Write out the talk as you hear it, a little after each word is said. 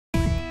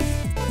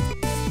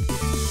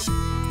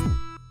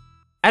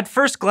At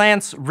first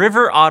glance,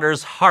 river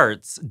otters'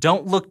 hearts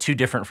don't look too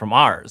different from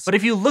ours. But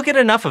if you look at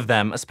enough of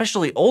them,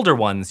 especially older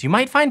ones, you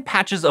might find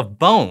patches of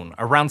bone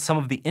around some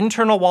of the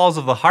internal walls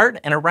of the heart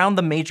and around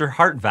the major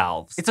heart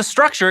valves. It's a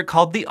structure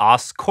called the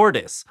os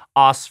cordis.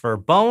 Os for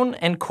bone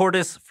and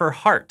cordis for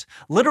heart.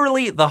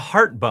 Literally the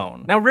heart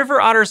bone. Now,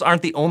 river otters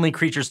aren't the only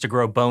creatures to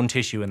grow bone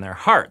tissue in their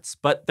hearts,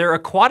 but their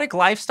aquatic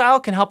lifestyle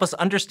can help us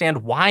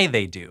understand why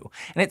they do.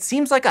 And it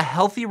seems like a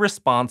healthy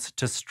response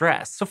to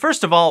stress. So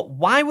first of all,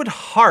 why would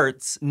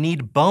hearts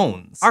need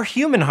bones? Our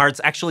human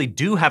hearts actually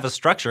do have a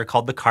structure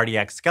called the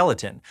cardiac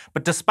skeleton,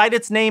 but despite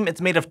its name,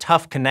 it's made of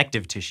tough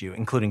connective tissue,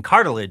 including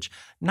cartilage,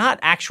 not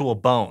actual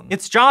bone.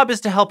 Its job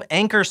is to help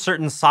anchor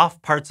certain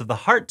soft parts of the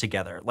heart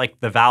together, like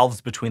the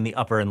valves between the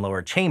upper and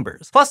lower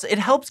chambers. Plus, it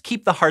helps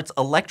keep the heart's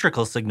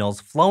electrical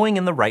signals flowing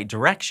in the right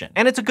direction.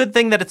 And it's a good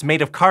thing that it's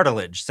made of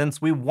cartilage, since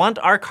we want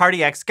our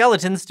cardiac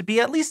skeletons to be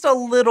at least a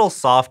little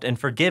soft and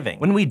forgiving.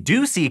 When we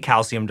do see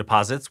calcium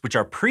deposits, which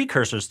are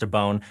precursors to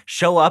bone,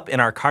 show up in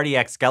our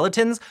cardiac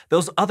skeletons,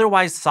 those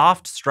otherwise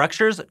soft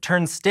structures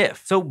turn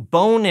stiff. So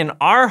bone in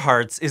our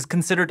hearts is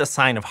considered a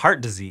sign of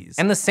heart disease.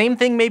 And the same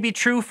thing may be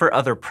true for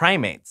other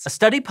primates. A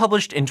study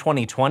published in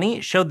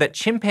 2020 showed that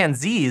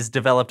chimpanzees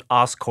developed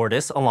os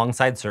cordis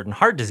alongside certain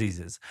heart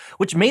diseases,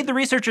 which made the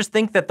researchers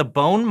think that the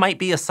bone might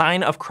be a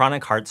sign of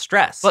chronic heart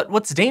stress. But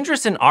what's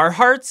dangerous in our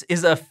hearts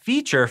is a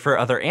feature for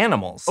other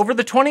animals. Over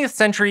the 20th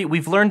century,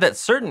 we've learned that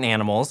certain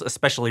animals,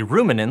 especially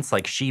ruminants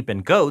like sheep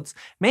and goats,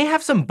 may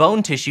have some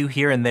bone tissue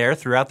here and there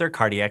throughout their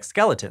cardiac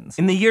skeletons.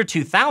 In the year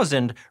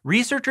 2000,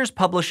 researchers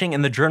publishing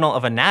in the Journal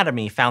of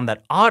Anatomy found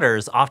that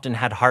otters often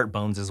had heart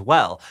bones as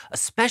well,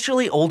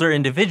 especially older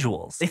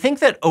individuals. They think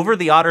that over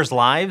the otters'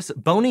 lives,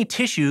 bony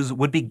tissues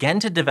would begin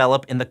to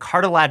develop in the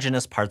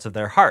cartilaginous parts of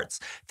their hearts,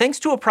 thanks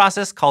to a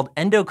process called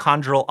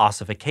endochondral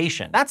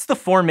ossification. That's the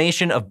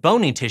formation of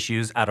bony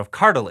tissues out of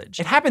cartilage.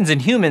 It happens in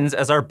humans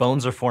as our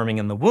bones are forming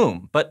in the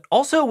womb, but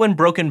also when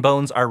broken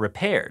bones are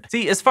repaired.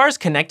 See, as far as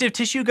connective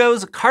tissue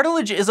goes,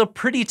 cartilage is a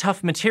pretty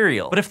tough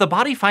material, but if the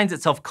body finds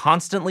itself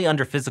constantly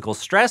under physical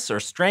stress or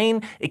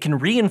strain, it can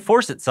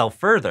reinforce itself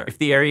further. If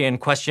the area in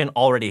question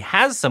already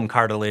has some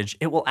cartilage,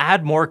 it will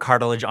add more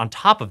cartilage on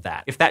top of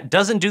that. If that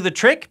doesn't do the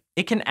trick,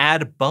 it can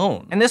add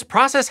bone. And this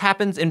process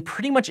happens in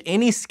pretty much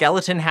any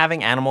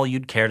skeleton-having animal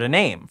you'd care to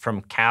name,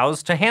 from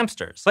cows to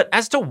hamsters. But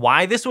as to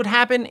why this would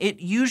happen, it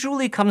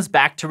usually comes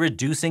back to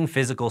reducing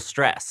physical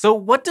stress. So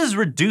what does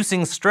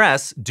reducing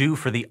stress do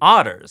for the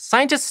otters?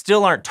 Scientists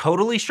still aren't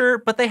totally sure,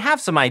 but they have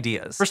some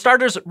ideas. For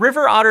starters,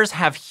 river otters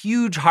have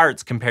huge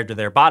hearts compared to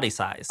their body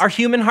size. Our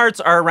human hearts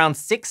are around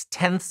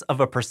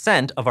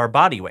 0.6% of our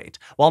body weight,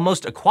 while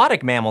most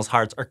aquatic mammals'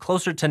 hearts are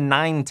closer to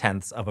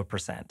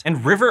 0.9%.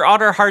 And river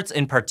otter hearts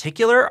in particular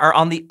are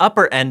on the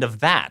upper end of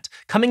that,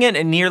 coming in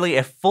at nearly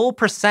a full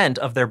 %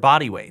 of their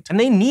body weight. And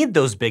they need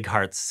those big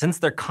hearts since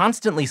they're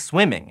constantly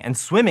swimming, and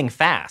swimming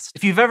fast.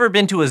 If you've ever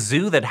been to a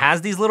zoo that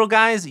has these little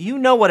guys, you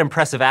know what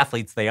impressive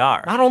athletes they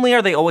are. Not only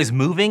are they always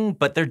moving,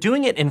 but they're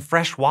doing it in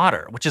fresh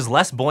water, which is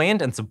less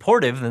buoyant and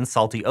supportive than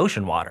salty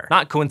ocean water.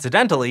 Not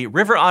coincidentally,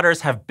 river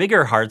otters have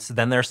bigger hearts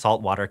than their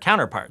saltwater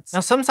counterparts. Now,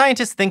 some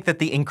scientists think that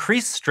the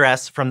increased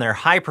stress from their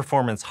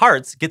high-performance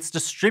hearts gets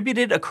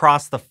distributed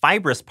across the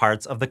fibrous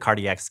parts of the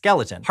cardiac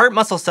skeleton. Heart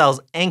muscle cells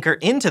anchor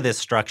into this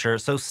structure,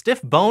 so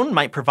stiff bone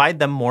might provide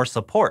them more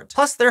support.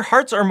 Plus, their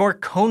hearts are more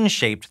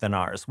cone-shaped than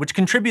ours, which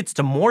contributes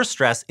to more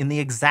stress in the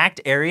exact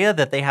area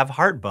that they have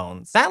heart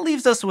bones. That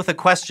leaves us with a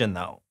question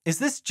though. Is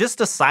this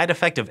just a side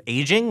effect of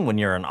aging when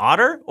you're an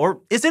otter,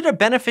 or is it a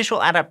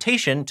beneficial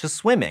adaptation to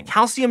swimming?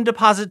 Calcium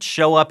deposits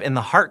show up in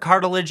the heart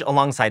cartilage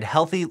alongside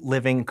healthy,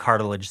 living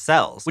cartilage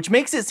cells, which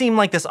makes it seem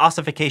like this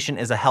ossification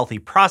is a healthy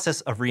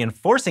process of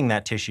reinforcing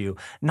that tissue,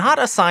 not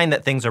a sign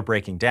that things are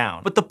breaking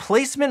down. But the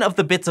placement of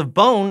the bits of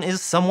bone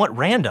is somewhat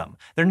random.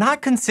 They're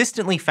not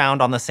consistently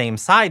found on the same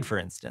side, for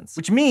instance,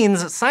 which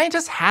means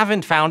scientists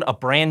haven't found a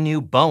brand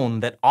new bone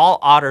that all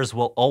otters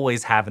will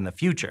always have in the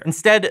future.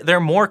 Instead,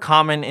 they're more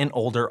common in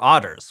older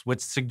otters, which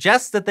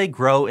suggests that they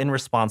grow in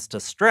response to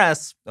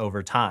stress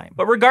over time.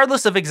 But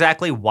regardless of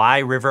exactly why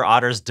river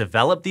otters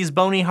develop these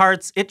bony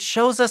hearts, it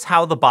shows us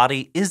how the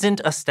body isn't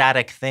a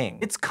static thing.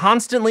 It's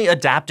constantly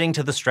adapting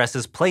to the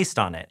stresses placed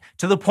on it,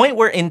 to the point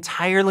where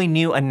entirely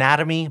new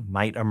anatomy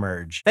might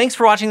emerge. Thanks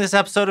for watching this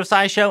episode of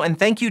SciShow, and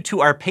thank you to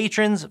our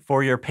patrons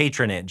for your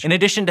patronage. In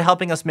addition to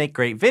helping us make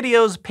great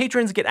videos,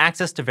 patrons get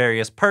access to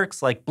various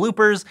perks like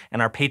bloopers and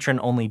our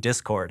patron-only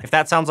Discord. If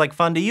that sounds like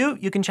fun to you,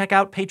 you can check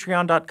out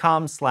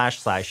patreon.com/SciShow.